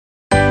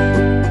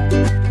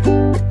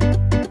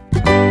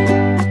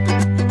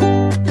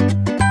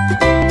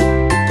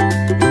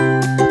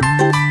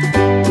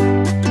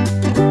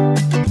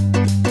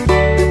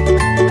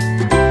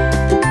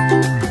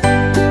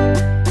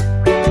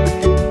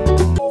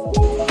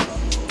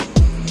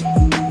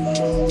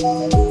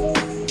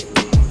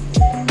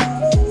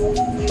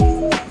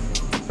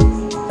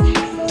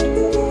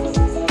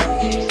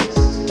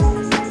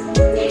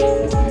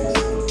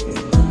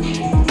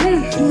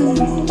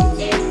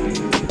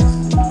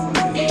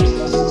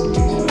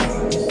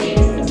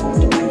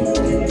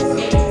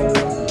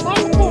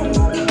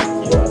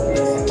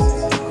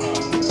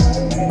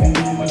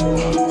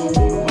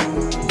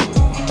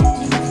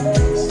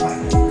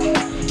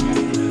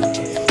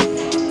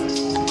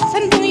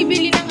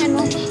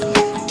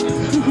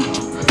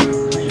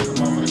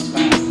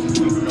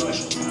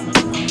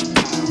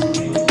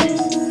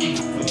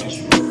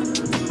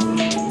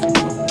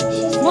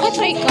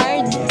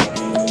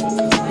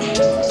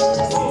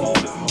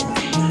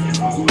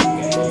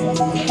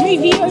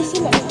may VR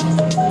sila.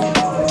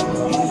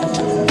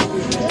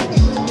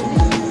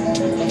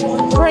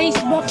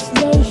 Price box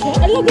daw siya.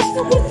 Ala,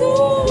 gusto ko to!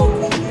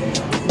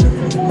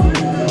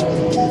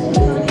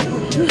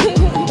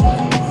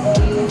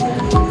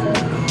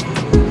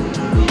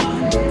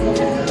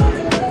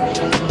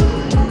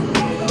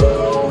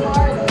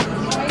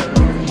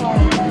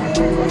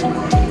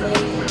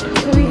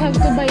 So we have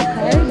to buy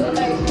card.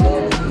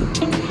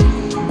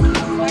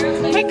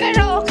 May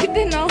karaoke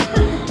din, no?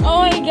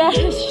 Oh my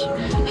gosh!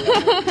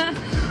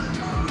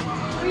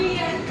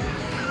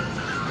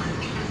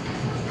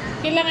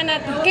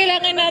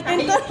 Kailangan natin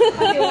to.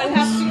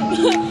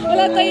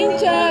 Wala tayong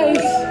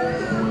choice.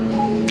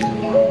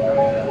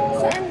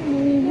 Saan?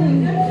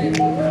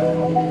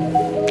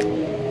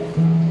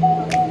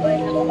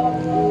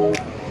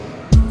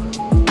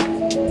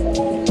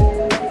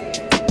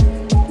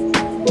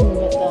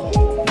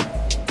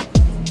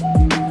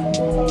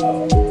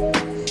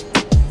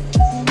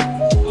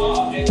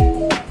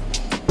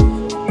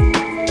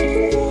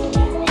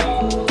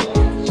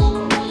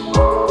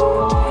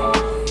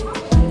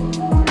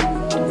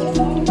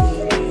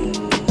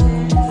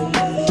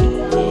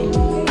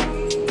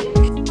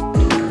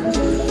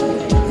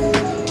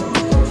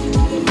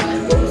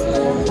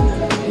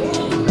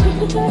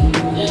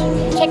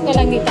 Check ko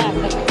lang dito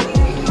ata.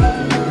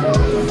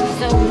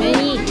 So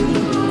many.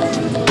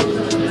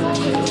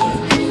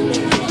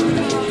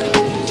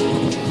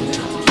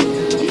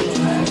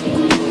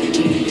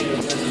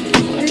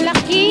 Ang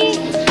laki.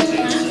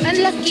 Ang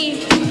laki.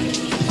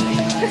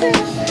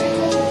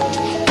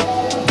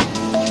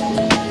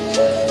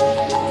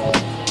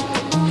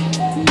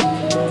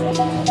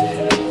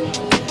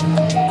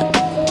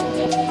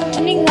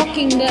 Anong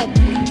Walking Dead?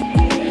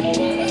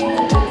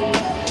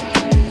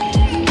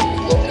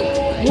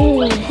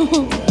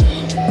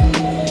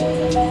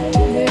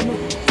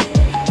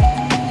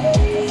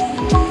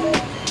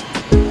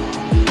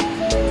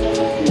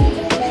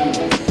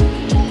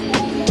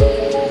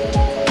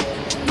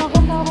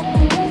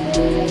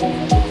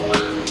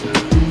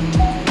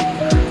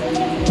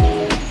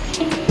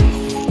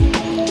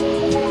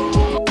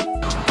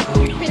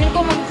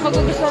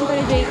 Magugustuhan to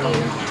ni JK.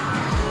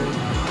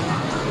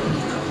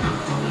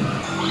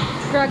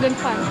 Dragon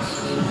Punch.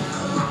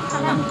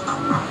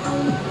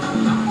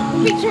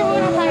 Picture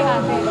muna tayo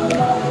ate.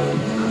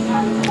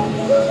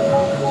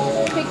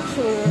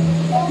 Picture.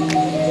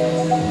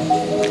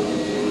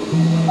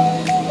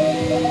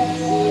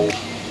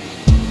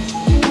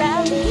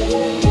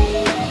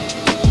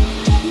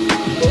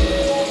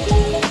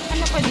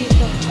 Ano pa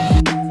dito?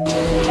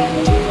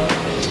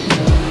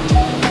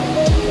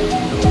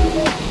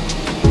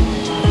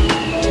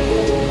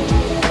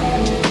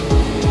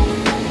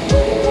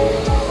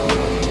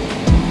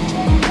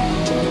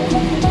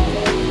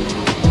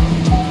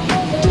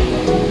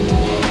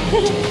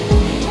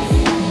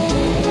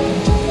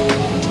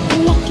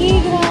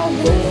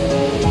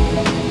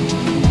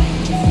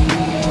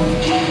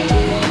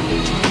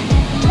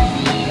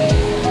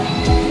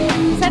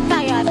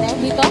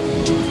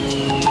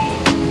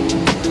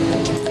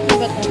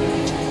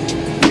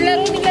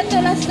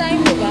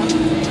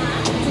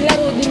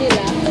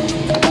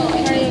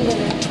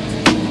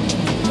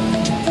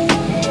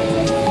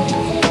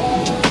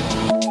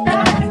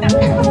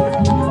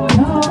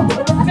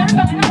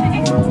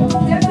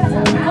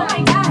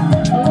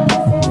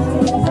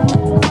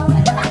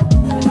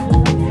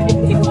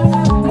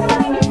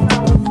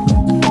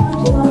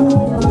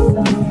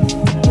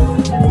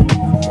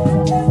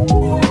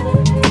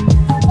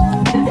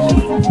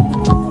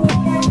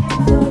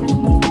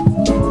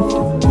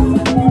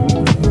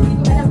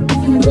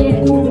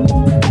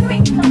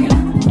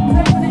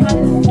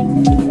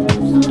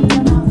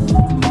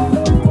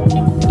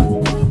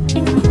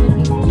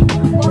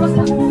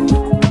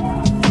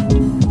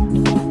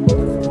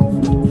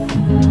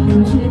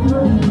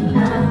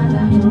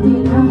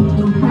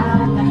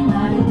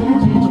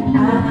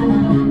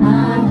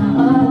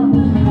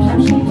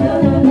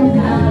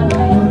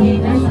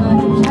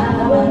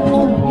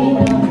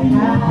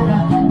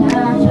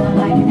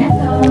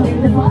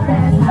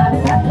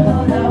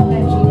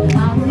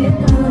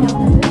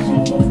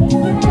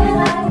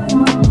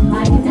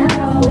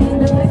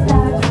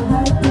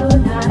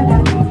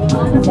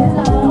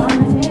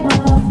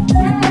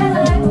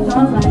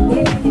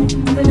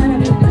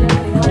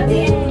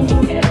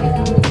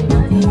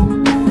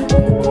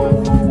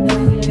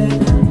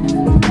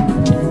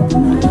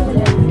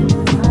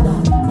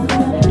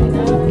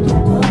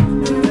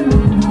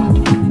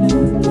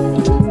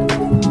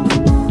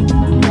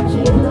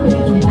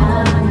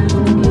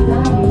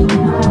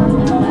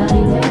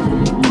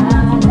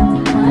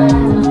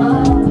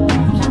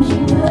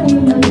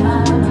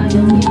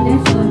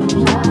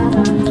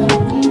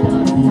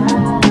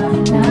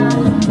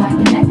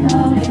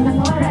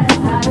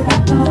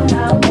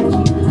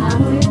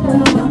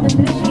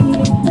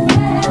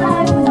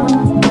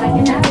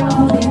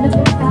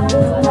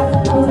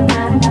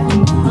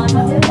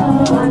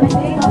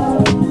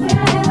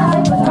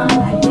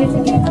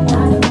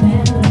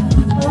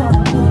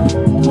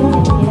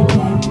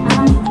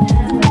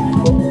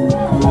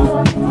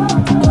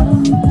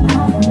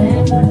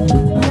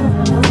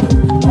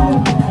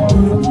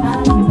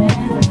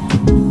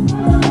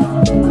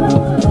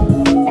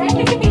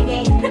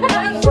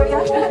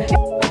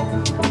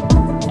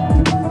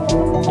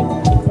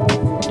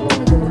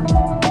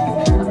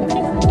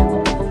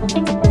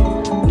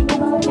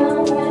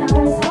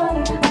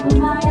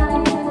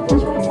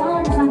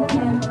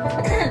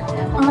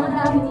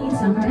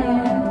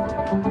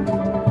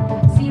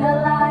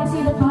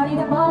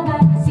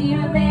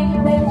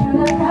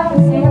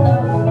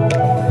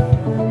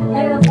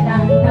 Little did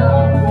I know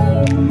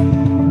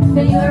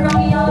that you were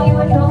Romeo, you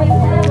were going to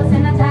heaven,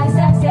 and I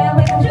tried to stay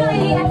away from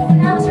Juliet.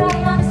 And I was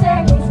crying on the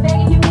staircase,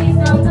 begging you please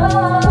don't go.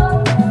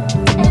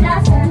 And I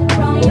said,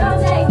 Romeo,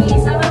 take me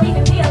somewhere we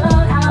can be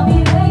alone. I'll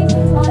be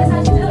waiting. All that's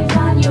not to do is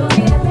fun. You'll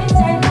be the prince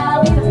and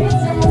I'll be the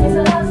princess. It's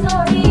a love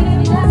story,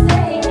 baby, just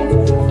say it.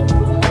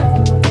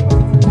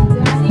 So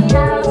I sneak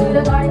out to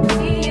the garden to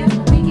see you.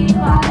 We keep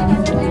quiet,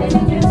 guess we're waiting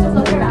in you, so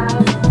close your eyes.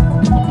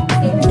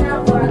 Escape this town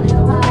for a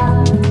little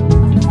while.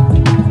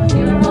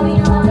 You were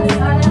Romeo, the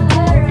start of the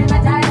letter, and I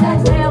tried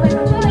to stay away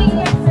from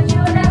Juliet. But you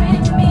were never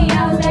into me. I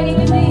was begging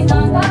you, please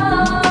don't go.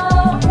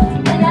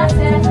 And I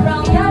said,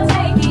 Romeo,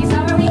 take me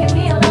somewhere we can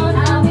be alone.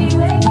 I'll be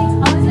waiting.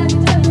 All that's left to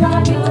do is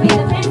run. You'll be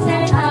the prince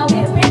and I'll be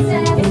the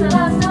princess. It's a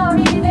love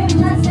story, baby,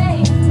 just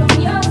say it.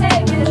 Romeo,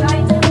 take me to try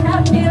to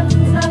not feel.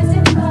 This love is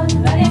difficult,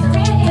 but it's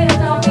real.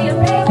 Don't be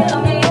afraid,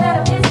 we'll make it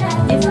a business.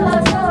 It's a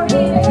love story,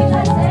 baby,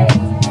 just say it.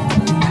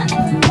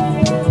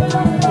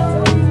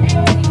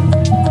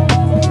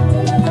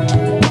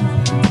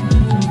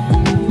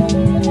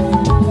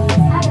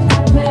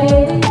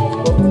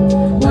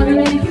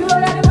 Wondering if you would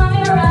ever come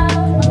around.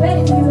 I'm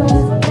ready to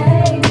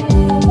baby.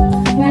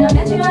 When I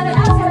met you on the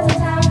outskirts of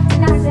town,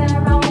 and I said,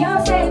 Romeo,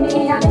 save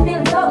me. I've been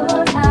feeling so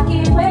alone. I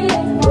keep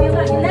waiting for you,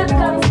 but you never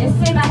come.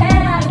 It's in my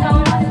head, I don't know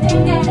what to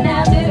think. And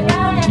now to the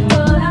ground and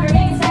full of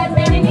rain said,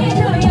 marry me,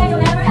 Julia.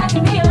 You'll never have to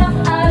be alone.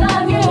 I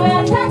love you,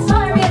 and that's all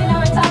I really know.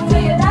 And talk to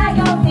you like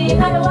you'll be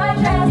like a white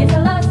dress. It's a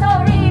love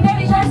story,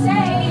 baby, just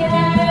say it.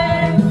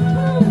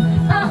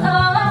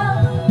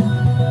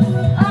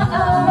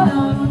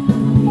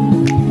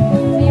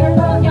 You were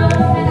both young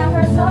when I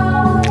first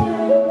saw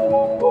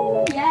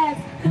you. Yes.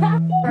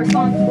 First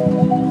song.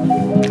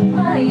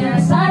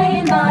 Yes, I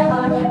in my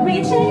heart,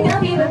 reaching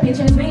out, fever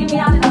pictures, bringing me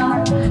out the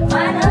dark.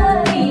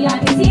 Finally, I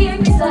can see you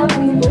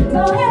crystalline.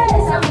 Go ahead,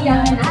 tell me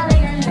out, and I'll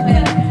lay in the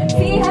bed.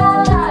 See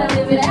how I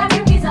live with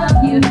every piece of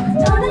you.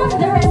 Don't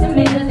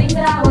underestimate the things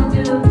that I will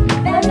do.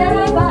 That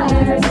steady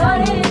fire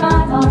started in my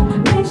heart,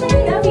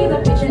 reaching out,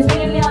 fever pictures,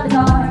 bringing me out the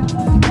dark.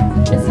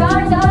 The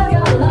scars of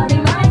your love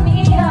remind me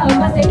of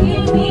what's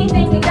taking me,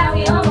 thinking that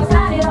we almost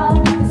had it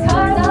all. The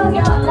scars of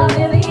your love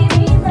never leave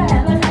me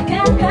breath, but I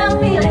can't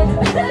help feeling.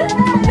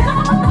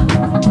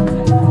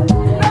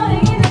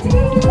 Rolling in the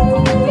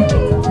deep.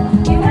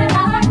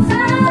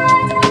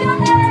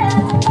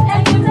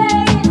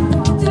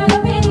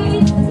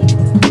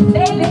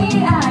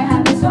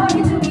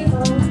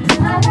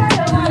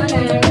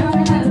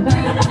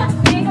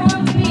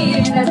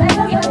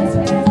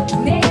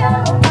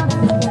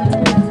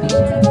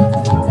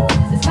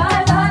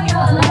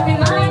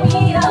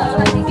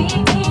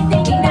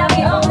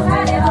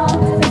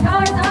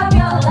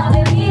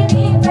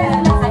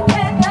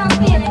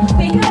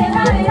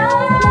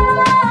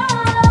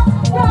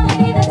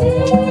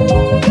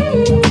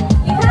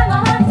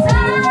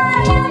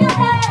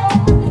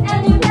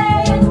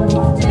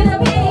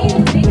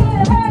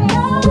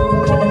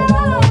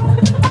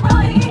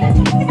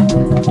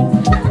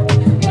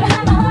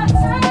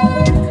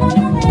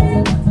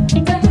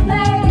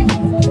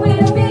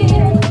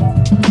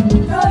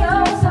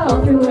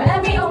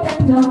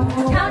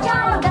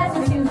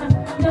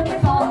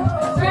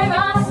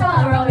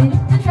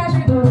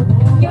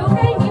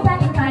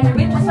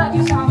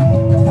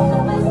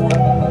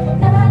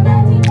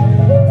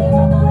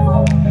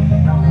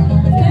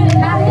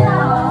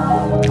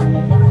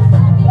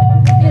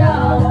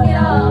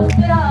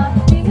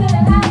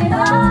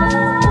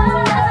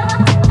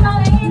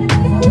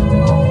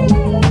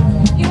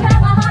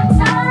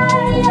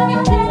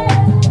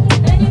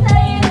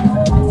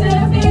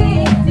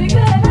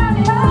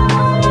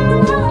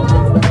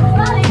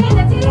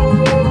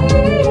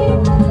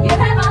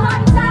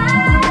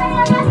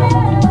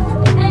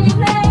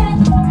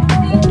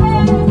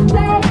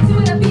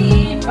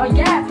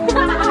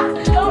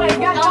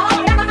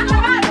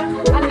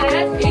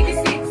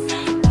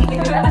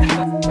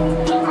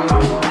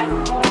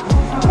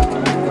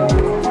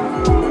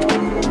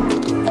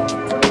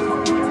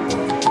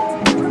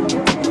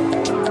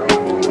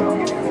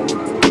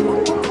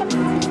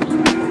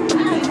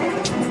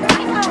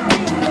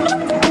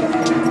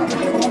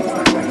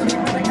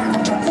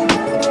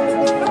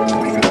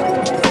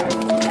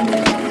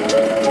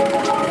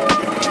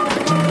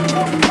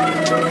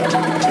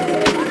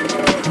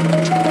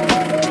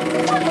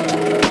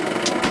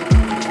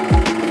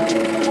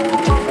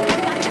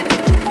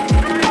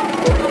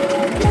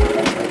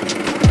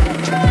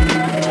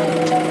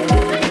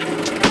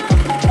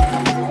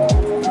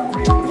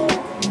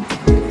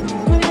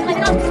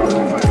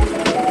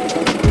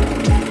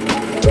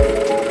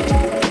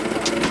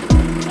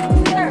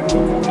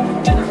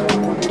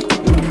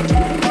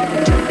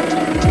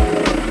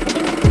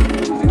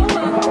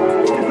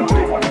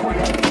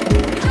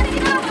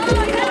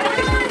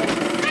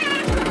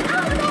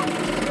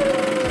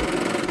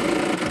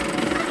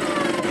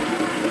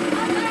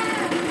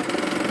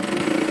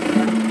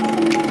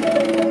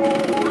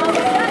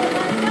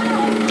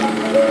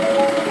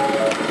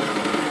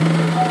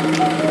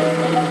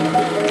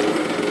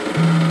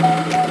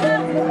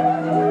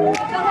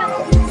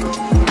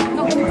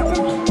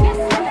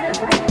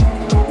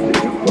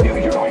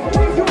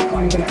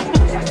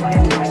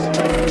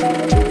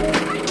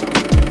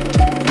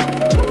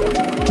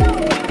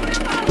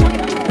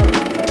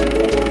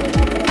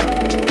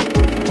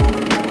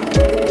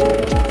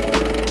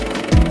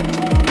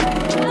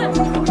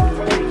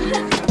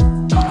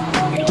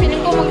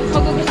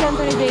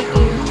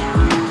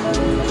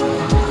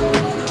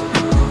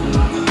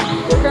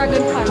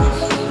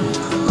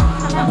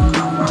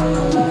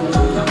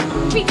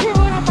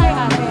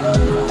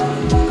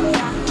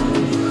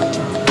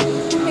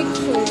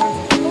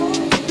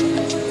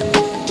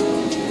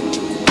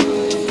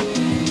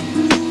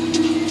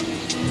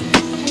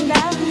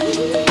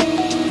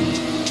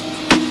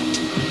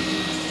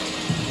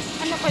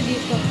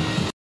 ito.